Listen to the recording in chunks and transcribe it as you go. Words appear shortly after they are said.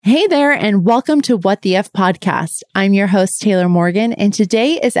Hey there, and welcome to What the F podcast. I'm your host, Taylor Morgan, and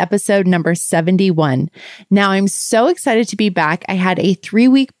today is episode number 71. Now, I'm so excited to be back. I had a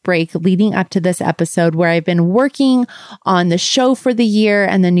 3-week break leading up to this episode where I've been working on the show for the year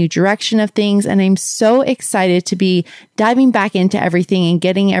and the new direction of things. And I'm so excited to be diving back into everything and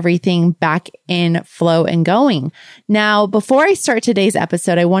getting everything back in flow and going. Now, before I start today's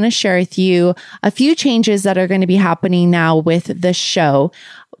episode, I want to share with you a few changes that are going to be happening now with the show.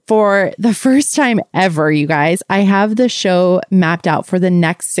 For the first time ever, you guys, I have the show mapped out for the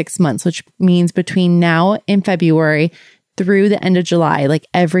next 6 months, which means between now and February through the end of July, like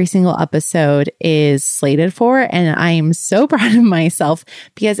every single episode is slated for. And I am so proud of myself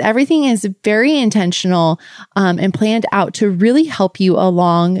because everything is very intentional and planned out to really help you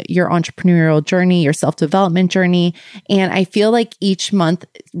along your entrepreneurial journey, your self-development journey. And I feel like each month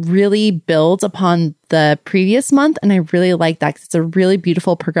really builds upon the previous month. And I really like that because it's a really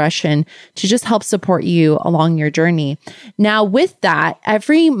beautiful progression to just help support you along your journey. Now, with that,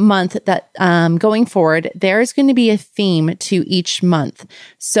 every month that going forward, there's going to be a theme to each month.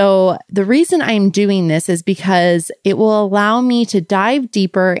 So the reason I'm doing this is because it will allow me to dive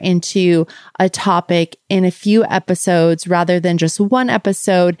deeper into a topic in a few episodes rather than just one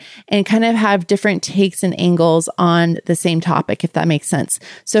episode and kind of have different takes and angles on the same topic, if that makes sense.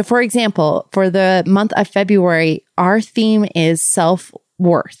 So for example, for the month of February, our theme is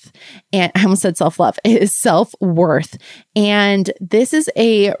self-worth. And I almost said self-love. It is self-worth. And this is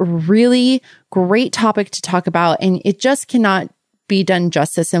a really great topic to talk about. And it just cannot be done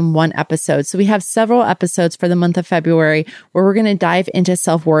justice in one episode. So we have several episodes for the month of February where we're going to dive into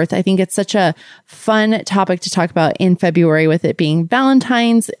self-worth. I think it's such a fun topic to talk about in February with it being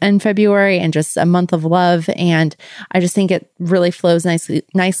Valentine's in February and just a month of love. And I just think it really flows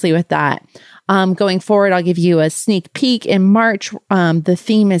nicely with that. Going forward, I'll give you a sneak peek in March. The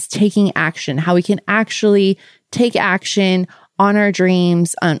theme is taking action, how we can actually take action on our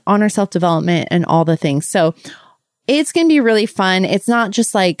dreams, on our self-development and all the things. So it's going to be really fun. It's not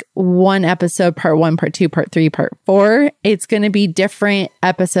just like one episode, part 1, part 2, part 3, part 4. It's going to be different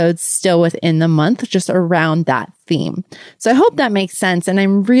episodes still within the month, just around that theme. So I hope that makes sense. And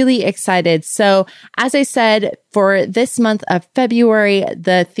I'm really excited. So as I said, for this month of February,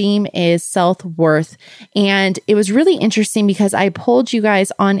 the theme is self-worth. And it was really interesting because I polled you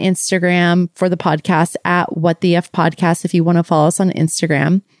guys on Instagram for the podcast at What the F Podcast, if you want to follow us on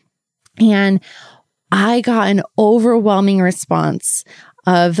Instagram. And I got an overwhelming response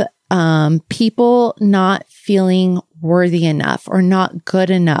of people not feeling worthy enough or not good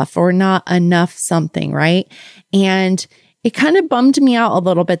enough or not enough something, right? And it kind of bummed me out a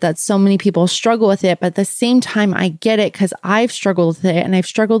little bit that so many people struggle with it. But at the same time, I get it because I've struggled with it and I've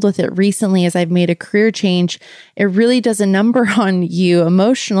struggled with it recently as I've made a career change. It really does a number on you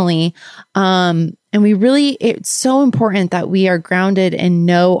emotionally. And it's so important that we are grounded and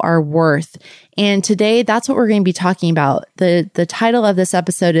know our worth. And today, that's what we're going to be talking about. The title of this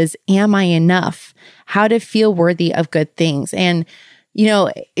episode is Am I Enough? How to Feel Worthy of Good Things. And you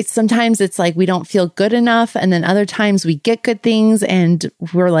know, sometimes it's like we don't feel good enough. And then other times we get good things and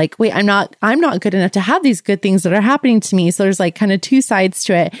we're like, wait, I'm not good enough to have these good things that are happening to me. So there's like kind of two sides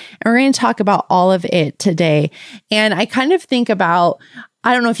to it. And we're going to talk about all of it today. And I kind of think about,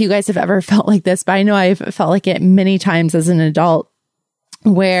 I don't know if you guys have ever felt like this, but I know I've felt like it many times as an adult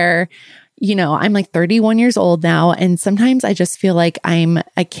where, you know, I'm like 31 years old now. And sometimes I just feel like I'm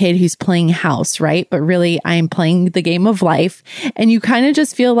a kid who's playing house, right? But really I'm playing the game of life. And you kind of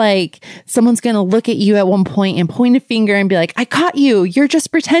just feel like someone's going to look at you at one point and point a finger and be like, I caught you. You're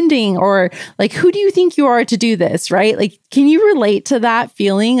just pretending. Or like, who do you think you are to do this? Right? Like, can you relate to that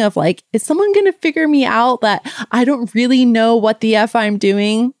feeling of like, is someone going to figure me out that I don't really know what the F I'm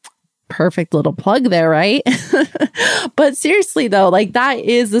doing? Perfect little plug there, right? But seriously though, like that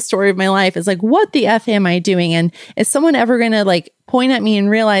is the story of my life. It's like, what the F am I doing? And is someone ever going to like point at me and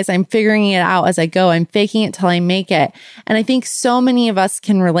realize I'm figuring it out as I go? I'm faking it till I make it. And I think so many of us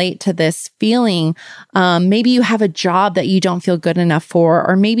can relate to this feeling. Maybe you have a job that you don't feel good enough for,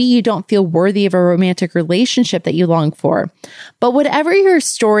 or maybe you don't feel worthy of a romantic relationship that you long for. But whatever your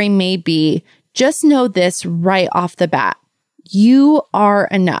story may be, just know this right off the bat. You are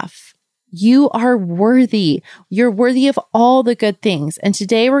enough. You are worthy. You're worthy of all the good things. And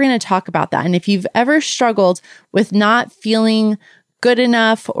today we're going to talk about that. And if you've ever struggled with not feeling good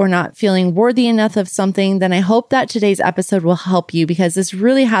enough or not feeling worthy enough of something, then I hope that today's episode will help you, because this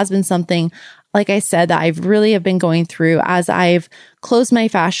really has been something, like I said, that I've really have been going through as I've closed my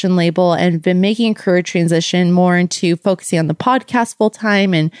fashion label and been making a career transition more into focusing on the podcast full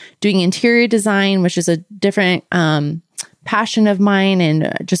time and doing interior design, which is a different passion of mine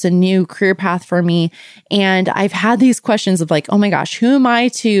and just a new career path for me. And I've had these questions of like, oh my gosh, who am I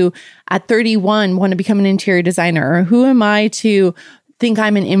to at 31 want to become an interior designer? Or who am I to think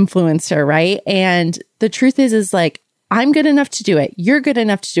I'm an influencer, right? And the truth is like, I'm good enough to do it. You're good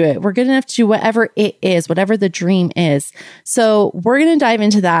enough to do it. We're good enough to do whatever it is, whatever the dream is. So we're going to dive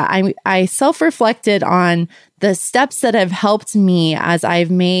into that. I self-reflected on the steps that have helped me as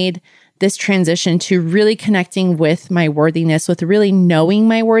I've made this transition to really connecting with my worthiness, with really knowing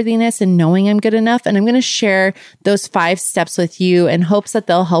my worthiness and knowing I'm good enough. And I'm going to share those 5 steps with you in hopes that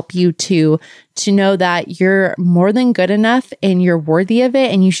they'll help you to know that you're more than good enough and you're worthy of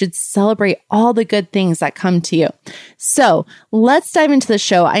it. And you should celebrate all the good things that come to you. So let's dive into the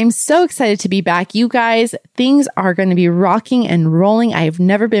show. I'm so excited to be back. You guys, things are going to be rocking and rolling. I've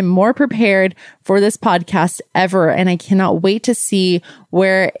never been more prepared for this podcast ever. And I cannot wait to see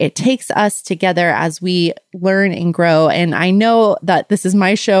where it takes us together as we learn and grow. And I know that this is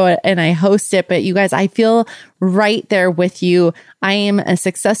my show and I host it, but you guys, I feel right there with you. I am a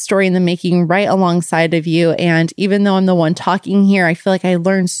success story in the making right alongside of you. And even though I'm the one talking here, I feel like I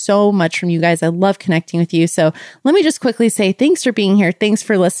learned so much from you guys. I love connecting with you. So let me just quickly say thanks for being here. Thanks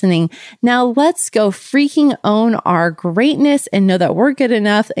for listening. Now let's go freaking own our greatness and know that we're good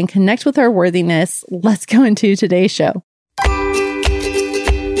enough and connect with our worthiness. Let's go into today's show.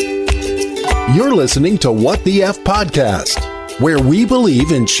 You're listening to What the F Podcast, where we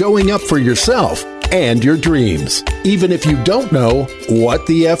believe in showing up for yourself and your dreams, even if you don't know what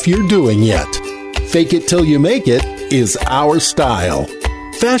the F you're doing yet. Fake it till you make it is our style.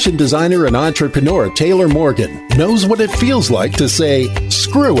 Fashion designer and entrepreneur Taylor Morgan knows what it feels like to say,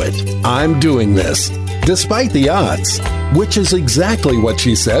 screw it, I'm doing this, despite the odds, which is exactly what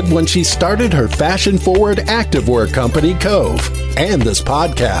she said when she started her fashion-forward activewear company, Cove, and this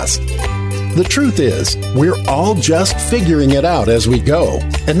podcast. The truth is, we're all just figuring it out as we go,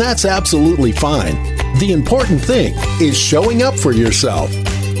 and that's absolutely fine. The important thing is showing up for yourself.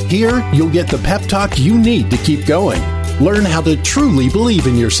 Here, you'll get the pep talk you need to keep going, learn how to truly believe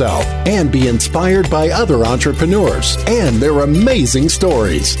in yourself, and be inspired by other entrepreneurs and their amazing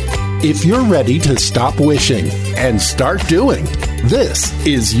stories. If you're ready to stop wishing and start doing, this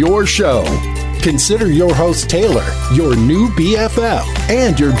is your show. Consider your host, Taylor, your new BFF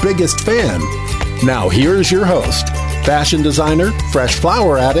and your biggest fan. Now here's your host, fashion designer, fresh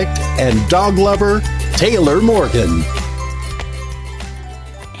flower addict, and dog lover, Taylor Morgan.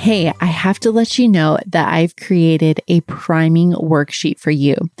 Hey, I have to let you know that I've created a priming worksheet for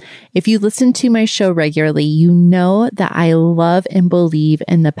you. If you listen to my show regularly, you know that I love and believe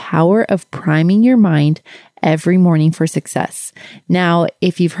in the power of priming your mind every morning for success. Now,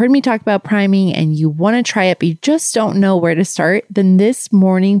 if you've heard me talk about priming and you want to try it, but you just don't know where to start, then this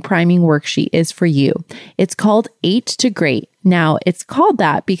morning priming worksheet is for you. It's called 8 to Great. Now, it's called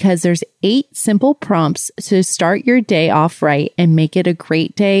that because there's 8 simple prompts to start your day off right and make it a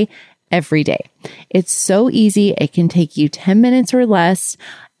great day every day. It's so easy. It can take you 10 minutes or less,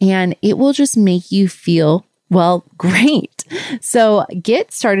 and it will just make you feel, well, great. So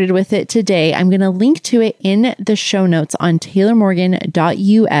get started with it today. I'm going to link to it in the show notes on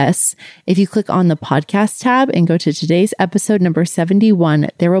taylormorgan.us. If you click on the podcast tab and go to today's episode number 71,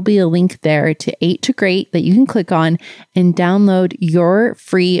 there will be a link there to 8 to Great that you can click on and download your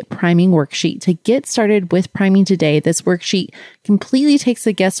free priming worksheet to get started with priming today. This worksheet completely takes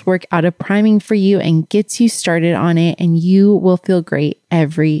the guesswork out of priming for you and gets you started on it, and you will feel great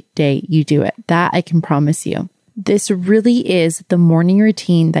every day you do it. That I can promise you. This really is the morning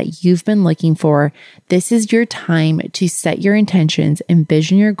routine that you've been looking for. This is your time to set your intentions,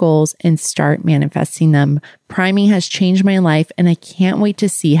 envision your goals, and start manifesting them. Priming has changed my life, and I can't wait to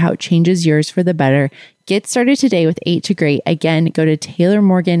see how it changes yours for the better. Get started today with 8 to Great. Again, go to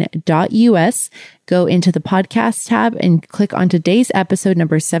taylormorgan.us, go into the podcast tab and click on today's episode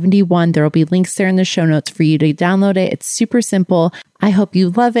number 71. There will be links there in the show notes for you to download it. It's super simple. I hope you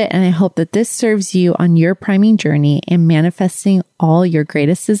love it, and I hope that this serves you on your priming journey and manifesting all your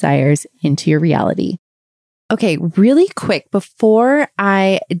greatest desires into your reality. Okay, really quick, before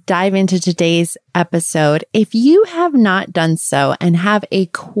I dive into today's episode, if you have not done so and have a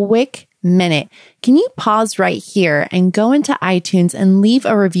quick minute, can you pause right here and go into iTunes and leave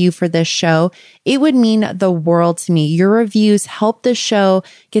a review for this show? It would mean the world to me. Your reviews help the show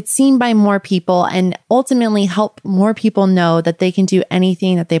get seen by more people and ultimately help more people know that they can do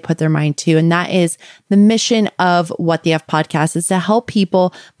anything that they put their mind to. And that is the mission of What the F Podcast, is to help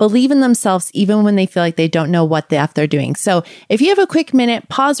people believe in themselves even when they feel like they don't know what the F they're doing. So if you have a quick minute,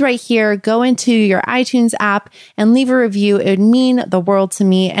 pause right here, go into your iTunes app and leave a review. It would mean the world to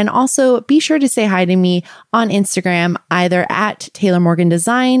me. And also be sure to say hi to me on Instagram, either at Taylor Morgan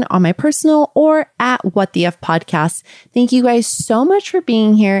Design on my personal or at What the F Podcast. Thank you guys so much for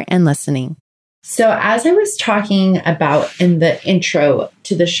being here and listening. So as I was talking about in the intro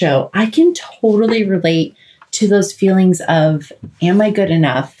to the show, I can totally relate to those feelings of, am I good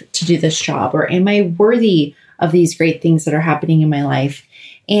enough to do this job? Or am I worthy of these great things that are happening in my life?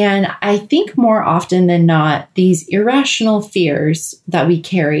 And I think more often than not, these irrational fears that we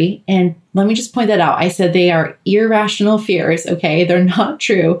carry, and let me just point that out. I said they are irrational fears, okay? They're not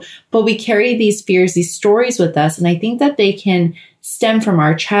true, but we carry these fears, these stories with us. And I think that they can stem from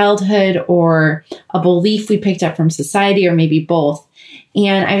our childhood or a belief we picked up from society, or maybe both.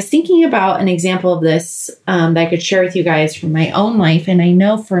 And I was thinking about an example of this that I could share with you guys from my own life. And I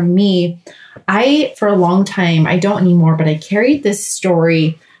know for me, for a long time, I don't anymore, but I carried this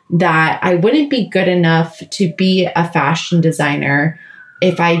story that I wouldn't be good enough to be a fashion designer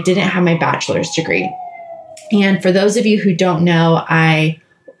if I didn't have my bachelor's degree. And for those of you who don't know, I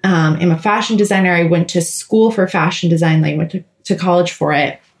am a fashion designer. I went to school for fashion design. I went to college for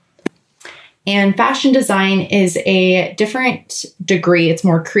it. And fashion design is a different degree. It's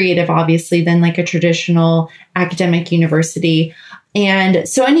more creative, obviously, than like a traditional academic university. And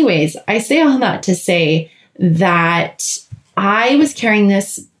so anyways, I say all that to say that I was carrying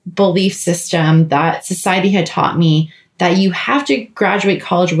this belief system that society had taught me that you have to graduate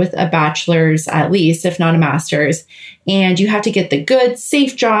college with a bachelor's at least, if not a master's, and you have to get the good,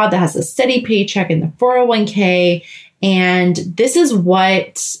 safe job that has a steady paycheck in the 401k. And this is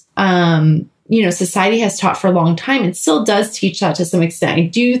what, society has taught for a long time. It still does teach that to some extent. I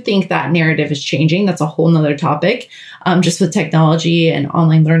do think that narrative is changing. That's a whole nother topic, just with technology and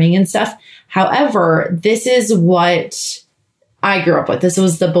online learning and stuff. However, this is what I grew up with. This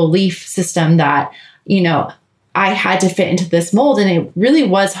was the belief system that, I had to fit into this mold. And it really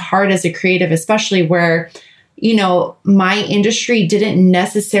was hard as a creative, especially where, my industry didn't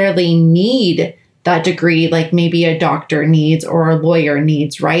necessarily need that degree like maybe a doctor needs or a lawyer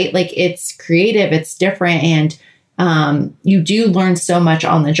needs, right? Like it's creative, it's different. And you do learn so much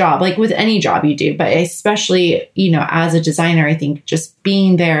on the job, like with any job you do, but especially, as a designer, I think just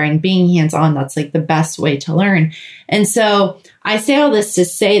being there and being hands-on, that's like the best way to learn. And so I say all this to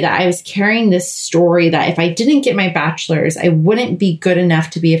say that I was carrying this story that if I didn't get my bachelor's, I wouldn't be good enough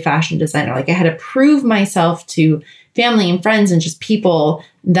to be a fashion designer. Like I had to prove myself to family and friends and just people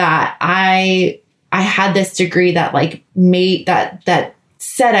that I had this degree that like made that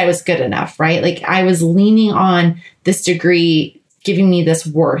said I was good enough, right? Like I was leaning on this degree giving me this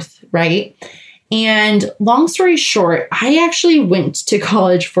worth, right? And long story short, I actually went to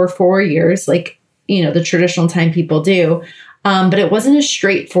college for 4 years, like, the traditional time people do. But it wasn't a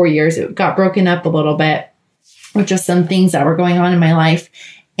straight 4 years. It got broken up a little bit with just some things that were going on in my life.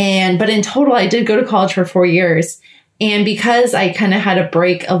 But in total, I did go to college for 4 years. And because I kind of had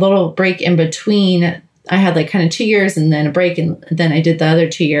a little break in between, I had like kind of 2 years and then a break, and then I did the other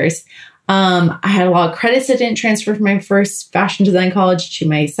 2 years. I had a lot of credits that didn't transfer from my first fashion design college to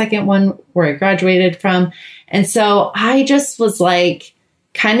my second one where I graduated from. And so I just was like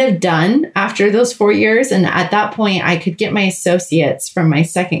kind of done after those 4 years. And at that point, I could get my associates from my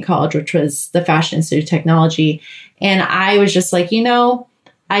second college, which was the Fashion Institute of Technology. And I was just like,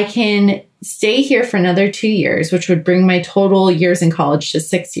 I can stay here for another 2 years, which would bring my total years in college to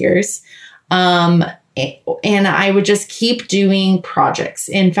 6 years. And I would just keep doing projects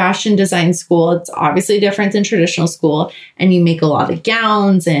in fashion design school. It's obviously different than traditional school, and you make a lot of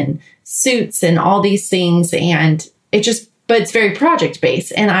gowns and suits and all these things. And but it's very project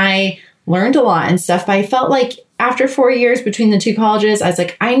based. And I learned a lot and stuff, but I felt like after 4 years between the two colleges, I was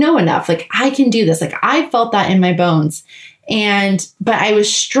like, I know enough. Like I can do this. Like I felt that in my bones. But I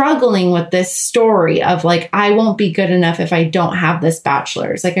was struggling with this story of like, I won't be good enough if I don't have this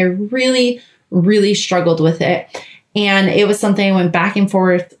bachelor's. Like I really, really struggled with it. And it was something I went back and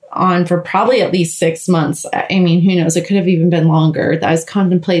forth on for probably at least 6 months. I mean, who knows? It could have even been longer. I was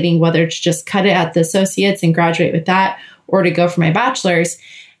contemplating whether to just cut it at the associates and graduate with that or to go for my bachelor's.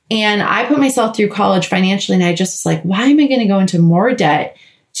 And I put myself through college financially, and I just was like, why am I going to go into more debt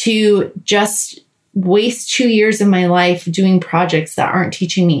to just waste 2 years of my life doing projects that aren't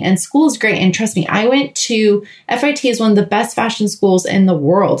teaching me? And school is great. And trust me, I went to FIT is one of the best fashion schools in the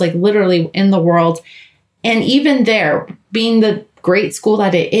world, like literally in the world. And even there, being the great school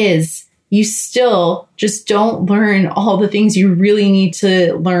that it is, you still just don't learn all the things you really need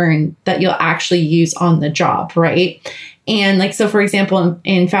to learn that you'll actually use on the job, right? And like, so for example,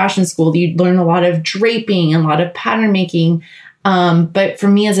 in fashion school, you learn a lot of draping and a lot of pattern making. But for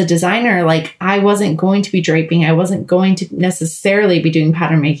me as a designer, like I wasn't going to be draping. I wasn't going to necessarily be doing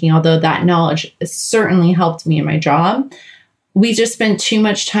pattern making, although that knowledge certainly helped me in my job. We just spent too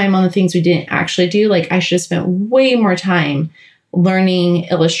much time on the things we didn't actually do. Like I should have spent way more time learning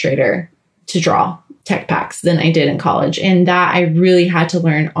Illustrator to draw tech packs than I did in college. And that I really had to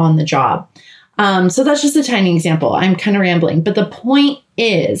learn on the job. So that's just a tiny example. I'm kind of rambling, but the point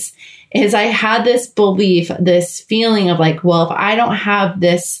is I had this belief, this feeling of like, well, if I don't have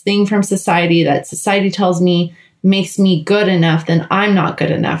this thing from society that society tells me makes me good enough, then I'm not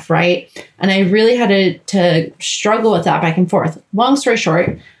good enough, right? And I really had to struggle with that back and forth. Long story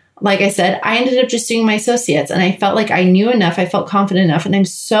short, like I said, I ended up just doing my associates and I felt like I knew enough. I felt confident enough. And I'm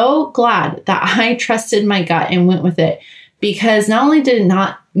so glad that I trusted my gut and went with it, because not only did it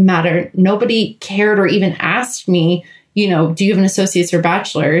not matter, nobody cared or even asked me, do you have an associate's or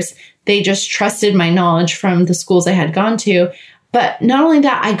bachelor's? They just trusted my knowledge from the schools I had gone to. But not only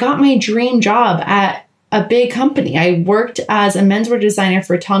that, I got my dream job at a big company. I worked as a menswear designer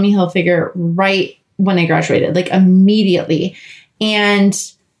for Tommy Hilfiger right when I graduated, like immediately. And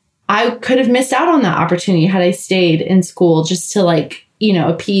I could have missed out on that opportunity had I stayed in school just to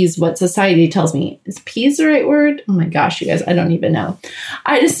appease what society tells me. Is appease the right word? Oh my gosh, you guys, I don't even know.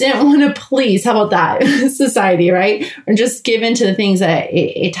 I just didn't want to please. How about that? Society, right? Or just give in to the things that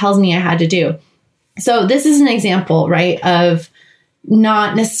it tells me I had to do. So this is an example, right, of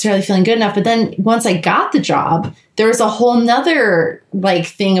not necessarily feeling good enough. But then once I got the job, there was a whole nother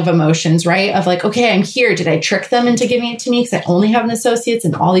thing of emotions, right? Of like, okay, I'm here. Did I trick them into giving it to me? Because I only have an associate's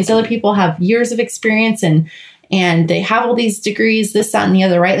and all these other people have years of experience and they have all these degrees, this, that, and the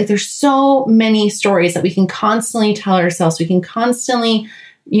other, right? Like there's so many stories that we can constantly tell ourselves. We can constantly,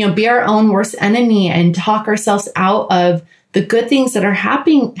 be our own worst enemy and talk ourselves out of the good things that are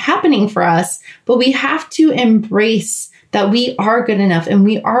happening for us. But we have to embrace that we are good enough and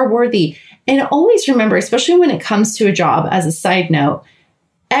we are worthy. And always remember, especially when it comes to a job, as a side note,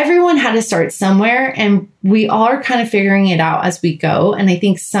 everyone had to start somewhere and we all are kind of figuring it out as we go. And I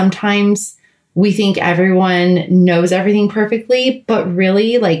think sometimes we think everyone knows everything perfectly, but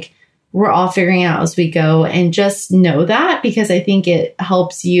really we're all figuring out as we go. And just know that, because I think it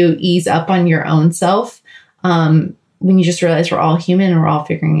helps you ease up on your own self when you just realize we're all human and we're all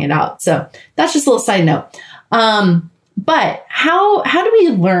figuring it out. So that's just a little side note. But how do we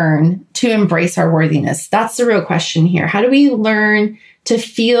learn to embrace our worthiness? That's the real question here. How do we learn to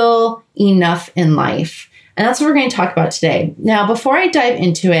feel enough in life? And that's what we're going to talk about today. Now, before I dive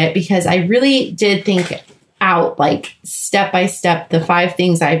into it, because I really did think out step by step the 5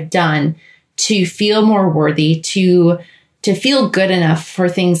 things I've done to feel more worthy, to feel good enough for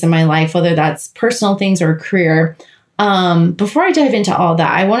things in my life, whether that's personal things or career. Before I dive into all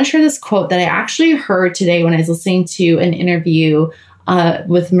that, I want to share this quote that I actually heard today when I was listening to an interview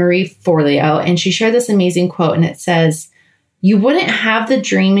with Marie Forleo. And she shared this amazing quote, and it says, "You wouldn't have the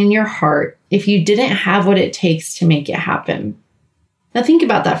dream in your heart if you didn't have what it takes to make it happen." Now think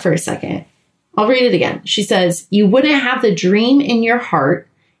about that for a second. I'll read it again. She says, "You wouldn't have the dream in your heart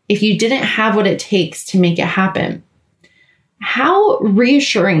if you didn't have what it takes to make it happen." How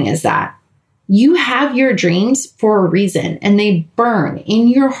reassuring is that? You have your dreams for a reason, and they burn in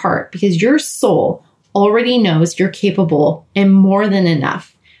your heart because your soul already knows you're capable and more than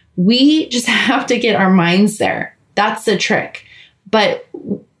enough. We just have to get our minds there. That's the trick. But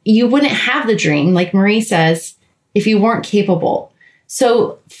you wouldn't have the dream, like Marie says, if you weren't capable.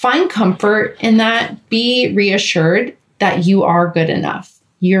 So find comfort in that. Be reassured that you are good enough.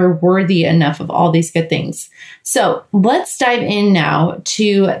 You're worthy enough of all these good things. So let's dive in now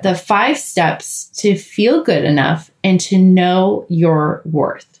to the 5 steps to feel good enough and to know your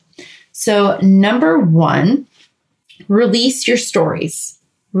worth. So number 1, release your stories.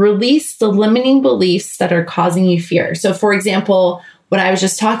 Release the limiting beliefs that are causing you fear. So for example, what I was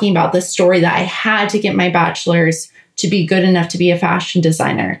just talking about, the story that I had to get my bachelor's to be good enough to be a fashion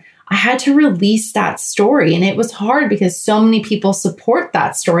designer. I had to release that story. And it was hard because so many people support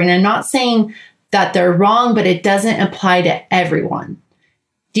that story. And I'm not saying that they're wrong, but it doesn't apply to everyone.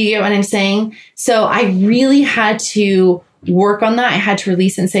 Do you get what I'm saying? So I really had to work on that. I had to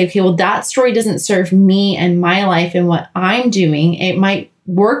release and say, okay, well, that story doesn't serve me and my life and what I'm doing. It might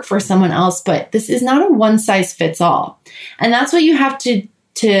work for someone else, but this is not a one size fits all. And that's what you have to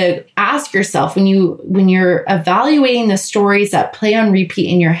ask yourself when you're evaluating the stories that play on repeat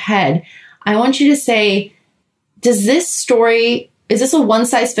in your head. I want you to say, is this a one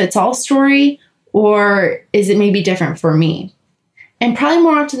size fits all story, or is it maybe different for me? And probably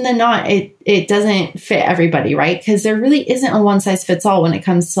more often than not, it doesn't fit everybody, right? Because there really isn't a one size fits all when it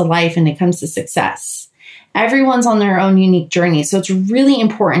comes to life and it comes to success. Everyone's on their own unique journey. So it's really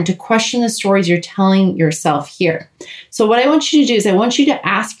important to question the stories you're telling yourself here. So what I want you to do is I want you to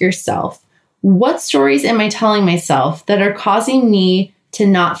ask yourself, what stories am I telling myself that are causing me to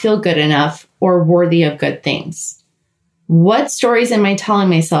not feel good enough or worthy of good things? What stories am I telling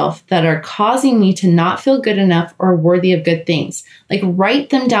myself that are causing me to not feel good enough or worthy of good things? Like, write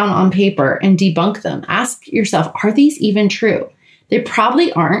them down on paper and debunk them. Ask yourself, are these even true? They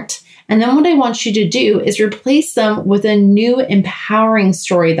probably aren't. And then what I want you to do is replace them with a new empowering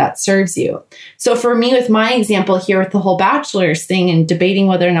story that serves you. So for me, with my example here with the whole bachelor's thing and debating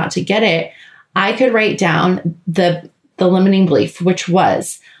whether or not to get it, I could write down the limiting belief, which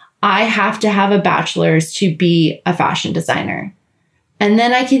was, I have to have a bachelor's to be a fashion designer. And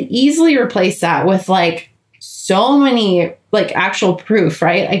then I could easily replace that with like so many like actual proof,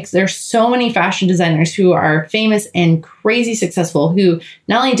 right? Like there's so many fashion designers who are famous and crazy successful who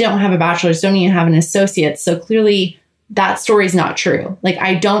not only don't have a bachelor's, don't even have an associate's. So clearly that story is not true. Like,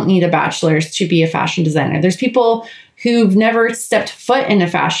 I don't need a bachelor's to be a fashion designer. There's people who've never stepped foot in a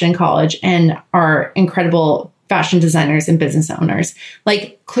fashion college and are incredible fashion designers and business owners.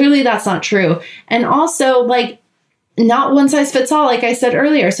 Like, clearly that's not true. And also, like, not one size fits all, like I said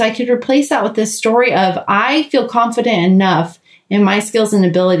earlier. So I could replace that with this story of, I feel confident enough in my skills and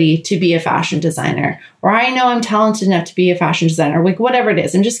ability to be a fashion designer, or I know I'm talented enough to be a fashion designer, like whatever it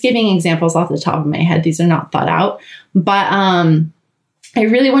is. I'm just giving examples off the top of my head. These are not thought out, but I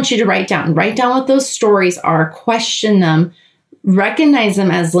really want you to write down what those stories are, question them, recognize them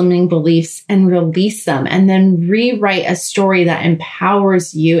as limiting beliefs, and release them, and then rewrite a story that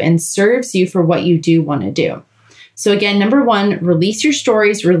empowers you and serves you for what you do want to do. So again, number one, release your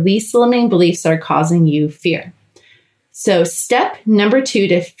stories, release the limiting beliefs that are causing you fear. So step number two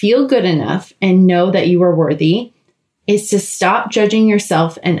to feel good enough and know that you are worthy is to stop judging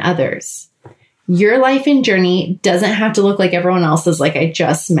yourself and others. Your life and journey doesn't have to look like everyone else's, like I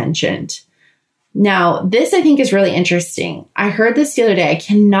just mentioned. Now, this I think is really interesting. I heard this the other day. I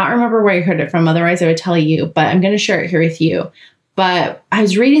cannot remember where I heard it from. Otherwise, I would tell you, but I'm going to share it here with you. But I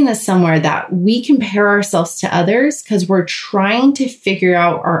was reading this somewhere that we compare ourselves to others because we're trying to figure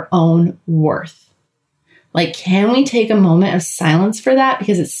out our own worth. Like, can we take a moment of silence for that?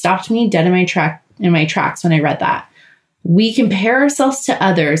 Because it stopped me dead in my tracks when I read that. We compare ourselves to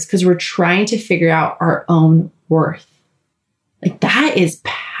others because we're trying to figure out our own worth. Like, that is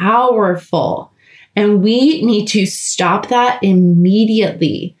powerful. And we need to stop that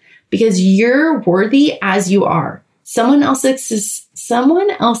immediately because you're worthy as you are. Someone else's success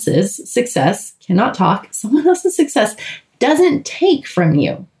doesn't take from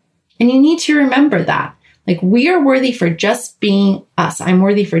you. And you need to remember that. Like, we are worthy for just being us. I'm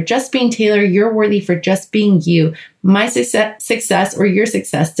worthy for just being Taylor. You're worthy for just being you. My success or your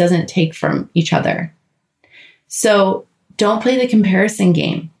success doesn't take from each other. So don't play the comparison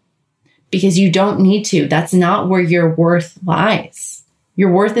game because you don't need to. That's not where your worth lies.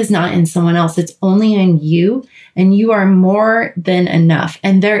 Your worth is not in someone else. It's only in you, and you are more than enough.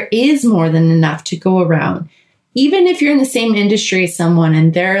 And there is more than enough to go around. Even if you're in the same industry as someone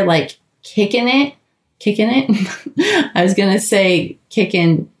and they're like kicking it. I was going to say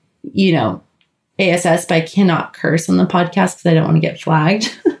kicking, ASS, but I cannot curse on the podcast because I don't want to get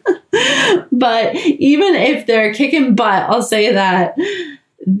flagged. But even if they're kicking butt, I'll say that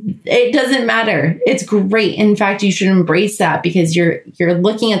it doesn't matter. It's great. In fact, you should embrace that because you're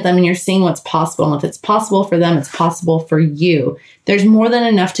looking at them and you're seeing what's possible. And if it's possible for them, it's possible for you. There's more than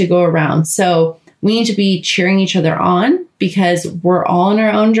enough to go around. So we need to be cheering each other on because we're all on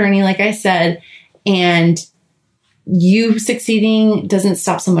our own journey, like I said. And you succeeding doesn't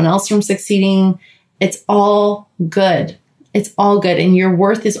stop someone else from succeeding. It's all good. It's all good. And your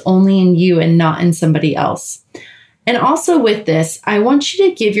worth is only in you and not in somebody else. And also with this, I want you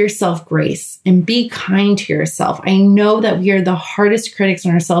to give yourself grace and be kind to yourself. I know that we are the hardest critics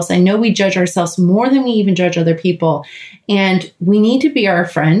on ourselves. I know we judge ourselves more than we even judge other people. And we need to be our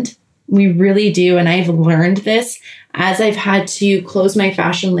friend. We really do. And I've learned this as I've had to close my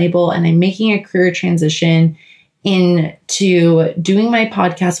fashion label and I'm making a career transition into doing my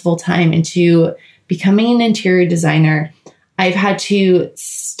podcast full time, into becoming an interior designer. I've had to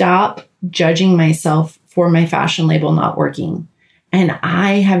stop judging myself for my fashion label not working. And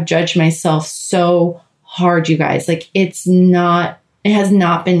I have judged myself so hard, you guys. Like, it has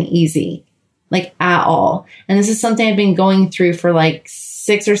not been easy, like at all. And this is something I've been going through for like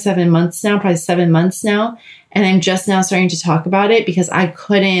 6 or 7 months now, probably 7 months now. And I'm just now starting to talk about it because I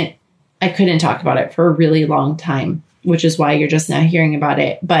couldn't talk about it for a really long time, which is why you're just now hearing about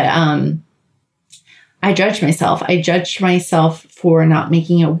it. But I judged myself. I judged myself for not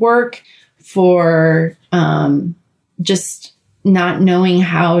making it work, for just not knowing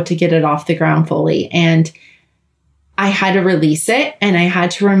how to get it off the ground fully. And I had to release it, and I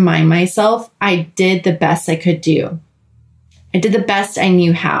had to remind myself I did the best I could do. I did the best I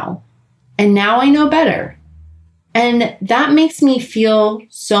knew how. And now I know better. And that makes me feel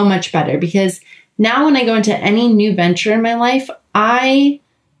so much better, because now when I go into any new venture in my life, I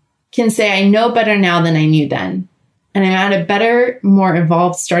can say I know better now than I knew then. And I'm at a better, more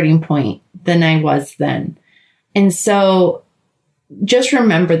evolved starting point than I was then. And so just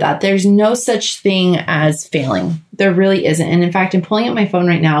remember that there's no such thing as failing. There really isn't. And in fact, I'm pulling up my phone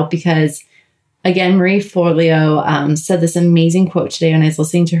right now because, again, Marie Forleo said this amazing quote today when I was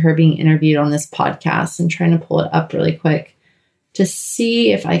listening to her being interviewed on this podcast. I'm trying to pull it up really quick to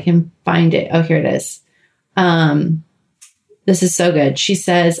see if I can find it. Oh, here it is. This is so good. She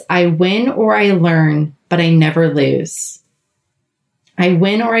says, I win or I learn, but I never lose. I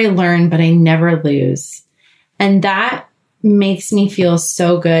win or I learn, but I never lose. And that makes me feel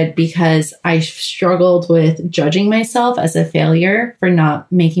so good, because I struggled with judging myself as a failure for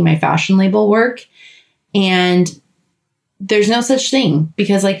not making my fashion label work. And there's no such thing,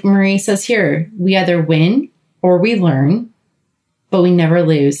 because like Marie says here, we either win or we learn, but we never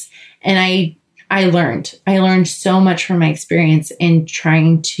lose. And I learned so much from my experience in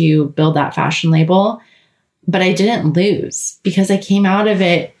trying to build that fashion label, but I didn't lose, because I came out of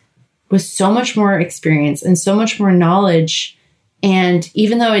it with so much more experience and so much more knowledge. And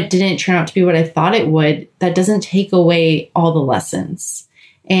even though it didn't turn out to be what I thought it would, that doesn't take away all the lessons,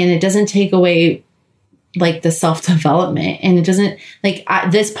 and it doesn't take away like the self-development. And it doesn't, like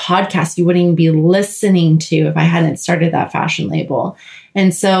this podcast, you wouldn't even be listening to if I hadn't started that fashion label.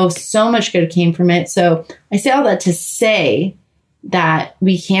 And so much good came from it. So I say all that to say that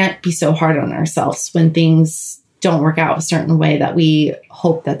we can't be so hard on ourselves when things don't work out a certain way that we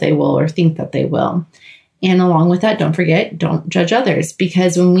hope that they will or think that they will. And along with that, don't forget, don't judge others,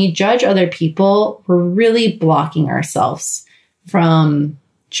 because when we judge other people, we're really blocking ourselves from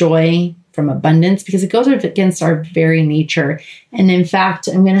joy, from abundance, because it goes against our very nature. And in fact,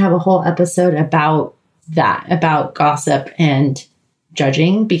 I'm going to have a whole episode about that, about gossip and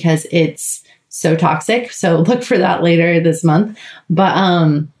judging, because it's so toxic. So look for that later this month. But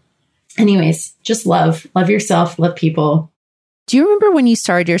anyways, just love yourself, love people. Do you remember when you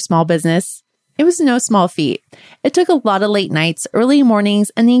started your small business? It was no small feat. It took a lot of late nights, early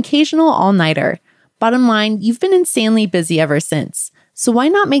mornings, and the occasional all-nighter. Bottom line, you've been insanely busy ever since. So why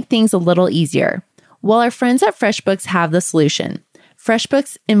not make things a little easier? Well, our friends at FreshBooks have the solution.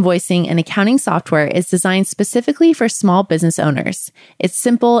 FreshBooks invoicing and accounting software is designed specifically for small business owners. It's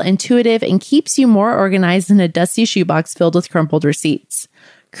simple, intuitive, and keeps you more organized than a dusty shoebox filled with crumpled receipts.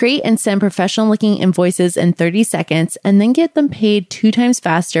 Create and send professional-looking invoices in 30 seconds and then get them paid 2 times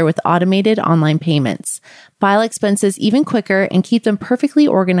faster with automated online payments. File expenses even quicker and keep them perfectly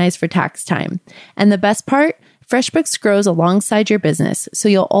organized for tax time. And the best part? FreshBooks grows alongside your business, so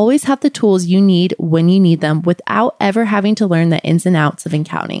you'll always have the tools you need when you need them without ever having to learn the ins and outs of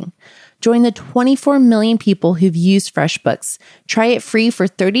accounting. Join the 24 million people who've used FreshBooks. Try it free for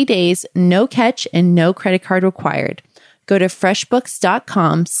 30 days, no catch, and no credit card required. Go to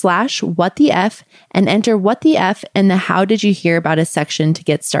freshbooks.com/whatthef and enter what the F in the how did you hear about us section to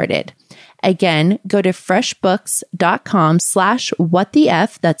get started. Again, go to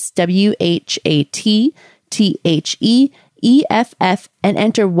freshbooks.com/whatthef, that's WHATTHEFF, and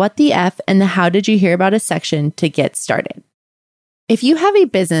enter what the F in the how did you hear about us section to get started. If you have a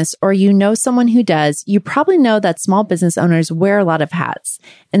business or you know someone who does, you probably know that small business owners wear a lot of hats.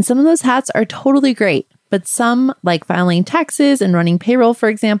 And some of those hats are totally great, but some, like filing taxes and running payroll, for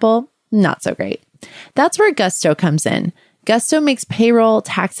example, not so great. That's where Gusto comes in. Gusto makes payroll,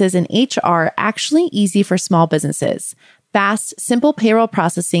 taxes, and HR actually easy for small businesses. Fast, simple payroll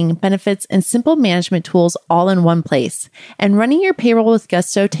processing, benefits, and simple management tools all in one place. And running your payroll with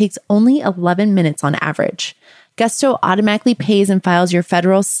Gusto takes only 11 minutes on average. Gusto automatically pays and files your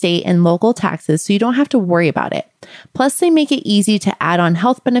federal, state, and local taxes, so you don't have to worry about it. Plus, they make it easy to add on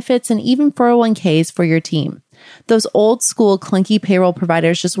health benefits and even 401ks for your team. Those old school clunky payroll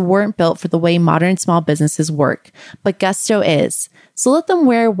providers just weren't built for the way modern small businesses work, but Gusto is. So let them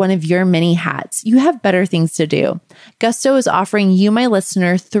wear one of your many hats. You have better things to do. Gusto is offering you, my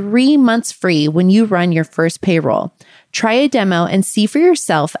listener, 3 months free when you run your first payroll. Try a demo and see for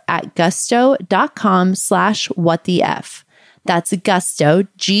yourself at gusto.com/whatthef. That's Gusto,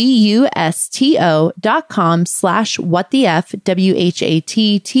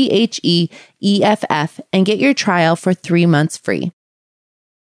 GUSTO.com/whatthef, WHATTHEFF, and get your trial for 3 months free.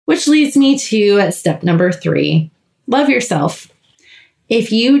 Which leads me to step number 3. Love yourself.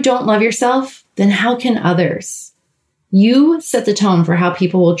 If you don't love yourself, then how can others? You set the tone for how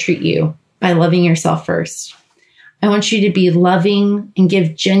people will treat you by loving yourself first. I want you to be loving and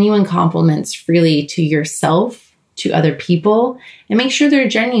give genuine compliments freely to yourself, to other people, and make sure they're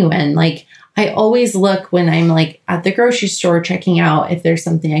genuine. Like, I always look when I'm like at the grocery store checking out if there's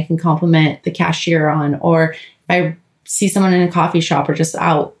something I can compliment the cashier on, or if I see someone in a coffee shop or just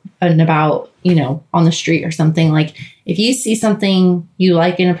out and about, on the street or something. Like, if you see something you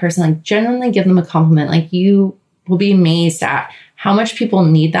like in a person, like, genuinely give them a compliment. Like, you will be amazed at how much people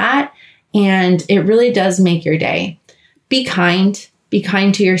need that. And it really does make your day. Be kind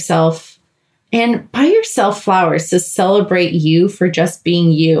to yourself, and buy yourself flowers to celebrate you for just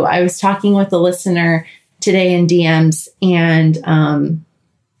being you. I was talking with a listener today in DMs, and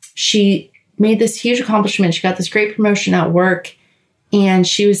she made this huge accomplishment. She got this great promotion at work, and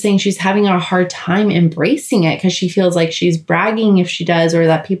she was saying she's having a hard time embracing it because she feels like she's bragging if she does, or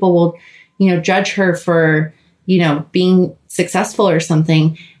that people will, judge her for, being successful or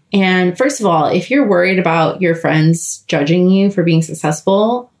something. And first of all, if you're worried about your friends judging you for being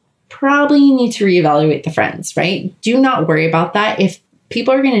successful, probably you need to reevaluate the friends, right? Do not worry about that. If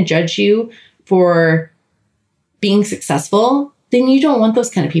people are going to judge you for being successful, then you don't want those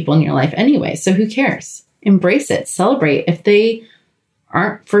kind of people in your life anyway. So who cares? Embrace it. Celebrate. If they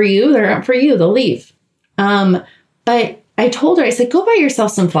aren't for you, they're not for you. They'll leave. But I told her, I said, go buy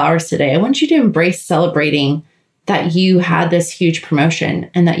yourself some flowers today. I want you to embrace celebrating that you had this huge promotion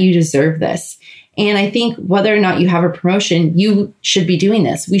and that you deserve this. And I think whether or not you have a promotion, you should be doing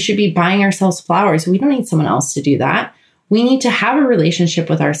this. We should be buying ourselves flowers. We don't need someone else to do that. We need to have a relationship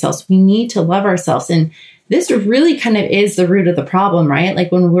with ourselves. We need to love ourselves. And this really kind of is the root of the problem, right?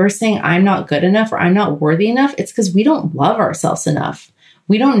 Like, when we're saying I'm not good enough or I'm not worthy enough, it's because we don't love ourselves enough.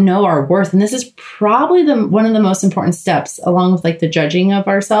 We don't know our worth. And this is probably one of the most important steps, along with like the judging of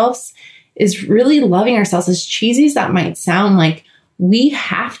ourselves, is really loving ourselves. As cheesy as that might sound, like, we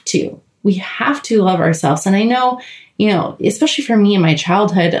have to love ourselves. And I know, especially for me in my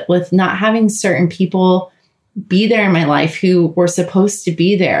childhood, with not having certain people be there in my life who were supposed to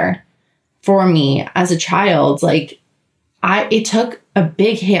be there for me as a child, like, it took a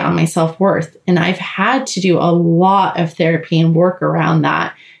big hit on my self-worth. And I've had to do a lot of therapy and work around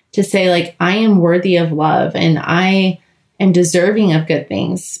that to say, like, I am worthy of love and I am deserving of good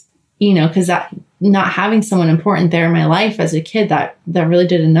things, because that not having someone important there in my life as a kid, that really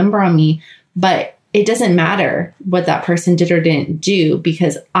did a number on me. But it doesn't matter what that person did or didn't do,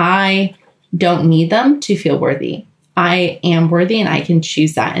 because I don't need them to feel worthy. I am worthy and I can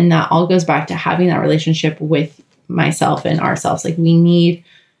choose that. And that all goes back to having that relationship with myself and ourselves. Like, we need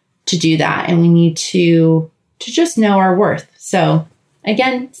to do that, and we need to just know our worth. So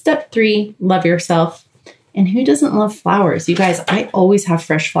again, step 3, love yourself. And who doesn't love flowers? You guys, I always have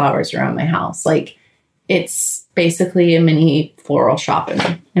fresh flowers around my house. Like, it's basically a mini floral shop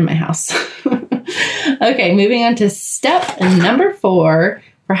in my house. Okay, moving on to step number 4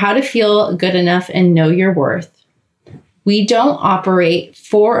 for how to feel good enough and know your worth. We don't operate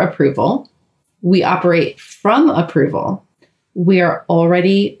for approval. We operate from approval. We are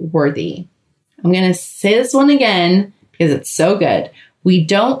already worthy. I'm going to say this one again because it's so good. We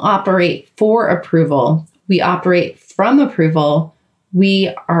don't operate for approval. We operate from approval.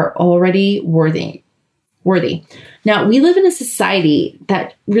 We are already worthy. Now, we live in a society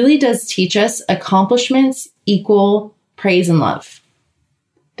that really does teach us accomplishments equal praise and love.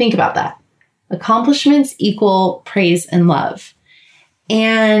 Think about that. Accomplishments equal praise and love.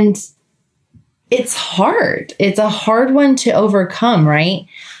 And it's hard. It's a hard one to overcome, right?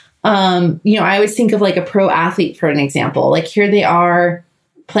 I always think of like a pro athlete, for an example. Like, here they are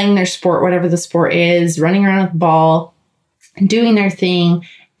playing their sport, whatever the sport is, running around with the ball, doing their thing.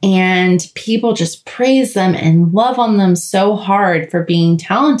 And people just praise them and love on them so hard for being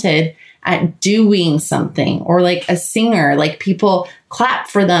talented at doing something. Or like a singer, like, people clap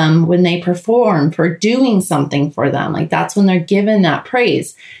for them when they perform for doing something for them. Like, that's when they're given that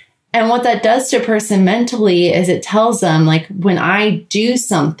praise. And what that does to a person mentally is it tells them, like, when I do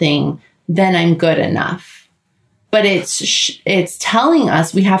something, then I'm good enough. But it's telling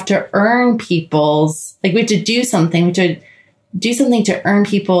us we have to earn people's, like, we have to do something. We have to do something to earn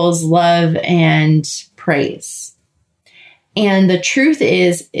people's love and praise. And the truth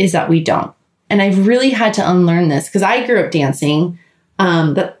is that we don't. And I've really had to unlearn this, because I grew up dancing.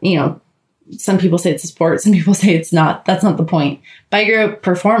 Some people say it's a sport. Some people say it's not. That's not the point. But I grew up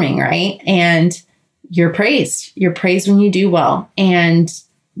performing, right? And you're praised. You're praised when you do well. And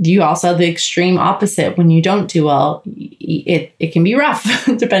you also have the extreme opposite. When you don't do well, it can be rough,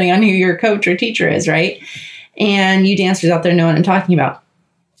 depending on who your coach or teacher is, right? And you dancers out there know what I'm talking about.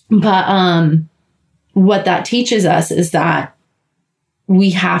 But what that teaches us is that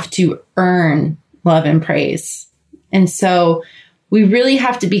we have to earn love and praise. And so we really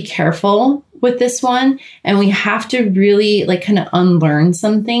have to be careful with this one. And we have to really like kind of unlearn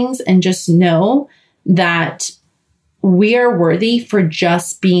some things and just know that we are worthy for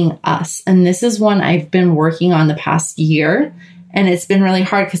just being us. And this is one I've been working on the past year. And it's been really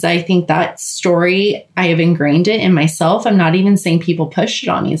hard because I think that story, I have ingrained it in myself. I'm not even saying people push it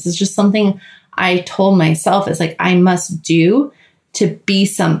on me. This is just something I told myself. It's like, I must do to be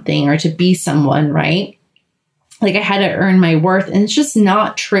something or to be someone, right? Like I had to earn my worth. And it's just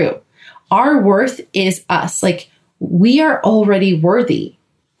not true. Our worth is us. Like we are already worthy.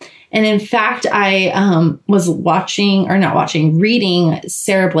 And in fact, I was reading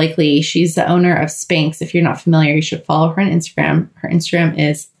Sara Blakely. She's the owner of Spanx. If you're not familiar, you should follow her on Instagram. Her Instagram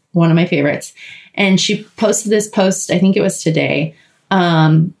is one of my favorites. And she posted this post, I think it was today.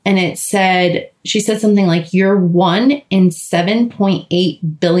 And she said something like, you're 1 in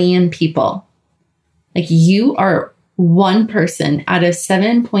 7.8 billion people. Like you are one person out of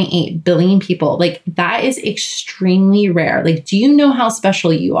 7.8 billion people. Like that is extremely rare. Like, do you know how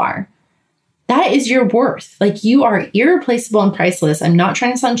special you are? That is your worth. Like you are irreplaceable and priceless. I'm not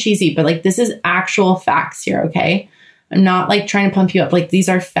trying to sound cheesy, but like this is actual facts here. Okay. I'm not like trying to pump you up. Like these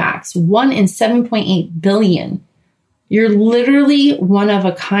are facts. 1 in 7.8 billion. You're literally one of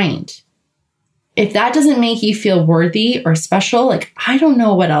a kind. If that doesn't make you feel worthy or special, like I don't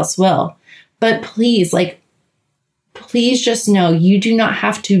know what else will. But please just know you do not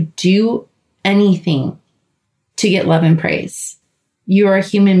have to do anything to get love and praise. You are a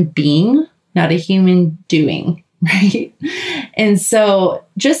human being, not a human doing, right? And so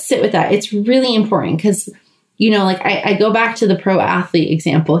just sit with that. It's really important because, like I go back to the pro athlete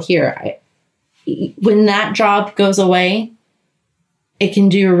example here. When that job goes away, it can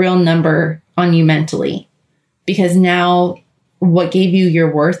do a real number on you mentally because now what gave you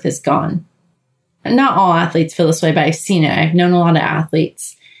your worth is gone. Not all athletes feel this way, but I've seen it. I've known a lot of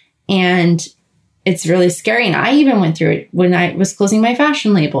athletes and it's really scary. And I even went through it when I was closing my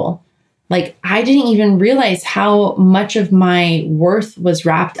fashion label. Like I didn't even realize how much of my worth was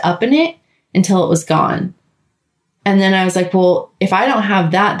wrapped up in it until it was gone. And then I was like, well, if I don't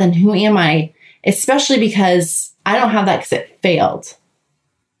have that, then who am I? Especially because I don't have that because it failed.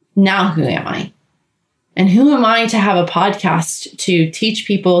 Now who am I? And who am I to have a podcast to teach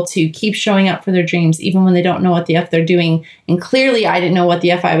people to keep showing up for their dreams, even when they don't know what the F they're doing? And clearly I didn't know what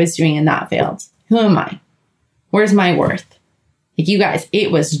the F I was doing and that failed. Who am I? Where's my worth? Like you guys,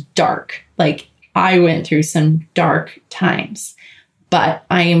 it was dark. Like I went through some dark times, but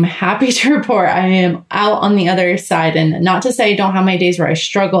I am happy to report I am out on the other side. And not to say I don't have my days where I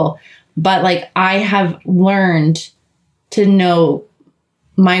struggle, but like I have learned to know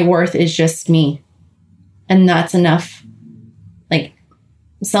my worth is just me. And that's enough. Like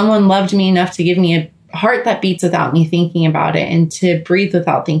someone loved me enough to give me a heart that beats without me thinking about it and to breathe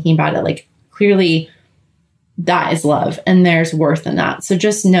without thinking about it. Like clearly that is love and there's worth in that. So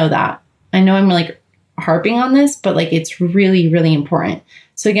just know that. I know I'm like harping on this, but like it's really, really important.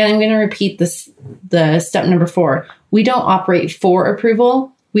 So again, I'm going to repeat the step number 4. We don't operate for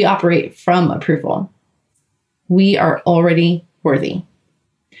approval. We operate from approval. We are already worthy.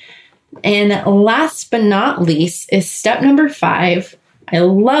 And last but not least is step number 5. I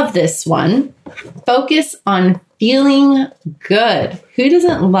love this one. Focus on feeling good. Who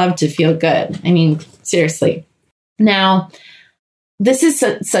doesn't love to feel good? I mean, seriously. Now, this is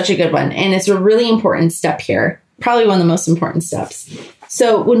such a good one. And it's a really important step here. Probably one of the most important steps.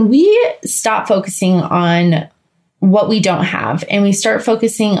 So when we stop focusing on what we don't have and we start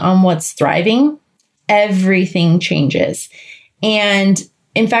focusing on what's thriving, everything changes. And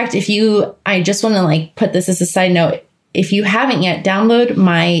in fact, I just want to like put this as a side note. If you haven't yet, download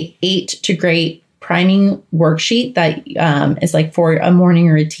my 8 to Great priming worksheet that is like for a morning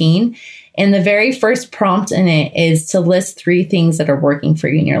routine. And the very first prompt in it is to list 3 things that are working for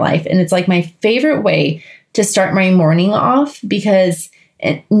you in your life. And it's like my favorite way to start my morning off because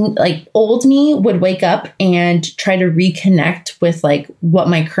like old me would wake up and try to reconnect with like what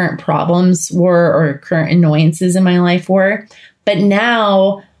my current problems were or current annoyances in my life were. But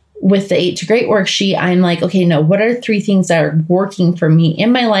now with the 8 to Great worksheet, I'm like, okay, no, what are 3 things that are working for me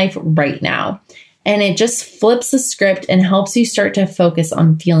in my life right now? And it just flips the script and helps you start to focus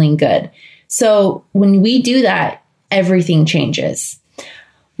on feeling good. So when we do that, everything changes.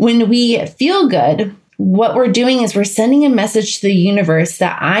 When we feel good, what we're doing is we're sending a message to the universe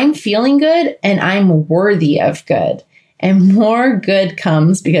that I'm feeling good and I'm worthy of good. And more good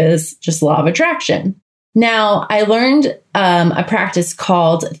comes because just law of attraction. Now, I learned a practice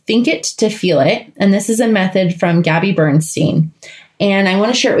called Think It to Feel It. And this is a method from Gabby Bernstein. And I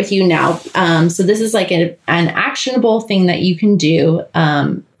want to share it with you now. So this is like an actionable thing that you can do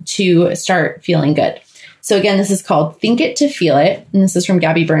to start feeling good. So again, this is called Think It to Feel It. And this is from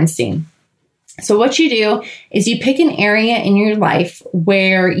Gabby Bernstein. So what you do is you pick an area in your life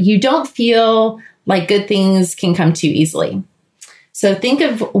where you don't feel like good things can come to you easily. So think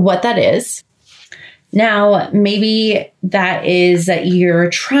of what that is. Now, maybe that is that you're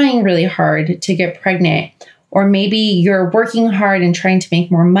trying really hard to get pregnant, or maybe you're working hard and trying to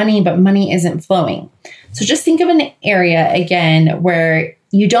make more money, but money isn't flowing. So just think of an area again where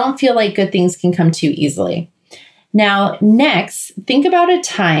you don't feel like good things can come to you easily. Now, next, think about a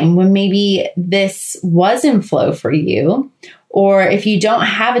time when maybe this was in flow for you, or if you don't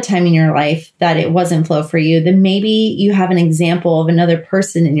have a time in your life that it was in flow for you, then maybe you have an example of another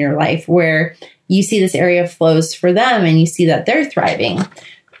person in your life where you see this area flows for them and you see that they're thriving.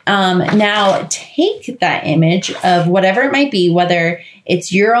 Now, take that image of whatever it might be, whether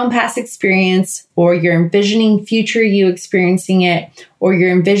it's your own past experience or you're envisioning future you experiencing it, or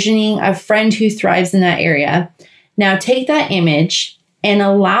you're envisioning a friend who thrives in that area. Now, take that image and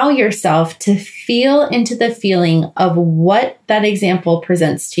allow yourself to feel into the feeling of what that example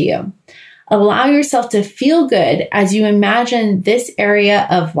presents to you. Allow yourself to feel good as you imagine this area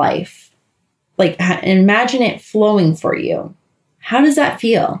of life. Like, imagine it flowing for you. How does that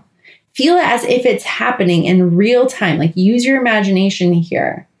feel? Feel it as if it's happening in real time. Like, use your imagination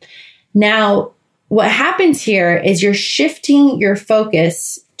here. Now, what happens here is you're shifting your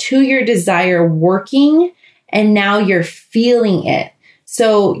focus to your desire working, and now you're feeling it.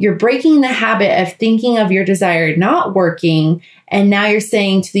 So you're breaking the habit of thinking of your desire not working, and now you're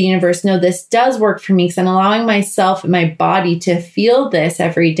saying to the universe, no, this does work for me because I'm allowing myself and my body to feel this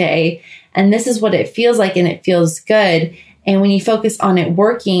every day. And this is what it feels like, and it feels good. And when you focus on it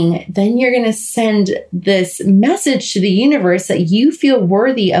working, then you're going to send this message to the universe that you feel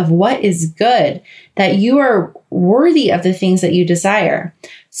worthy of what is good, that you are worthy of the things that you desire.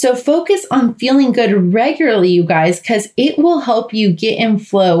 So focus on feeling good regularly, you guys, because it will help you get in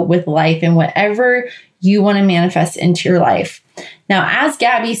flow with life and whatever you want to manifest into your life. Now, as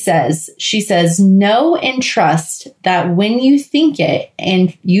Gabby says, she says, know and trust that when you think it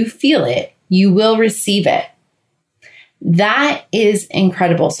and you feel it, you will receive it. That is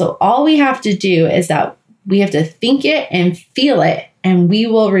incredible. So all we have to do is that we have to think it and feel it, and we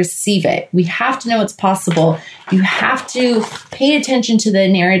will receive it. We have to know it's possible. You have to pay attention to the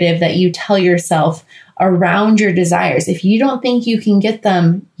narrative that you tell yourself around your desires. If you don't think you can get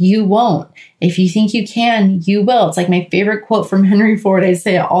them, you won't. If you think you can, you will. It's like my favorite quote from Henry Ford. I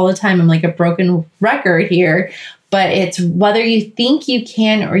say it all the time. I'm like a broken record here, but it's whether you think you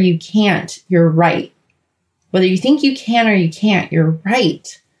can or you can't, you're right. Whether you think you can or you can't, you're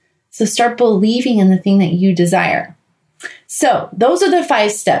right. So start believing in the thing that you desire. So those are the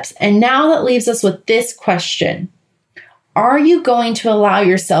 5 steps. And now that leaves us with this question. Are you going to allow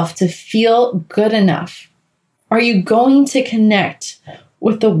yourself to feel good enough? Are you going to connect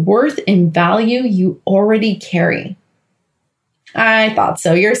with the worth and value you already carry? I thought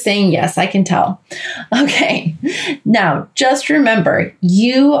so. You're saying yes, I can tell. Okay. Now, just remember,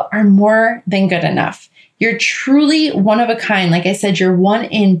 you are more than good enough. You're truly one of a kind. Like I said, you're 1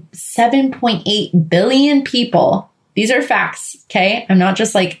 in 7.8 billion people. These are facts, okay? I'm not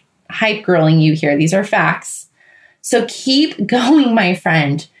just like hype girling you here. These are facts. So keep going, my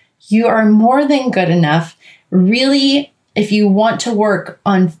friend. You are more than good enough. Really, if you want to work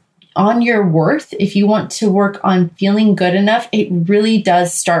on your worth, if you want to work on feeling good enough, it really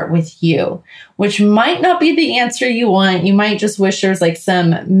does start with you, which might not be the answer you want. You might just wish there was like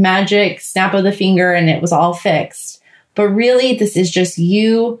some magic snap of the finger and it was all fixed. But really, this is just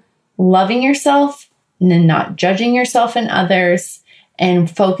you loving yourself and then not judging yourself and others and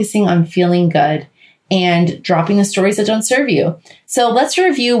focusing on feeling good and dropping the stories that don't serve you. So let's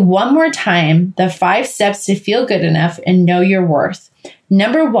review one more time the 5 steps to feel good enough and know your worth.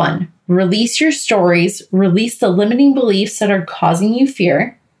 Number 1, release your stories, release the limiting beliefs that are causing you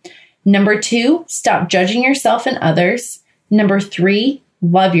fear. Number 2, stop judging yourself and others. Number 3,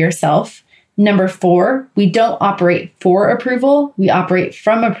 love yourself. Number 4, we don't operate for approval, we operate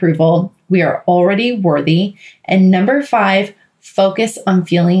from approval. We are already worthy. And number 5, focus on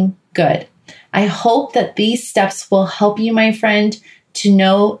feeling good. I hope that these steps will help you, my friend, to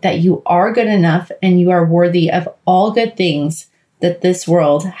know that you are good enough and you are worthy of all good things that this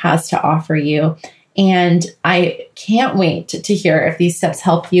world has to offer you. And I can't wait to hear if these steps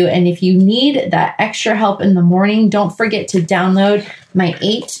help you. And if you need that extra help in the morning, don't forget to download my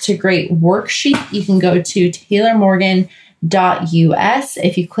 8 to Great worksheet. You can go to taylormorgan.us.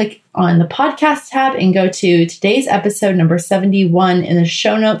 If you click on the podcast tab and go to today's episode number 71 in the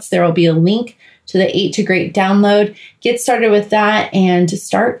show notes, there will be a link to the 8 to Great download. Get started with that and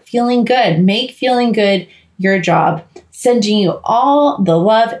start feeling good. Make feeling good your job. Sending you all the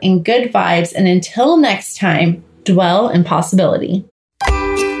love and good vibes. And until next time, dwell in possibility.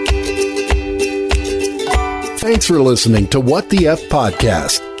 Thanks for listening to What the F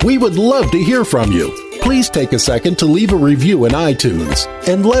Podcast. We would love to hear from you. Please take a second to leave a review in iTunes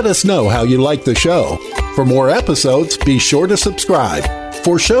and let us know how you like the show. For more episodes, be sure to subscribe.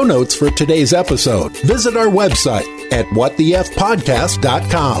 For show notes for today's episode, visit our website at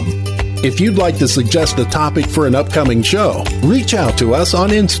whatthefpodcast.com. If you'd like to suggest a topic for an upcoming show, reach out to us on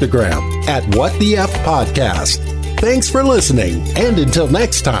Instagram at whatthefpodcast. Thanks for listening, and until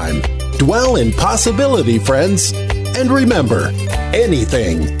next time, dwell in possibility, friends. And remember,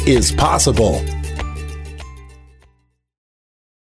 anything is possible.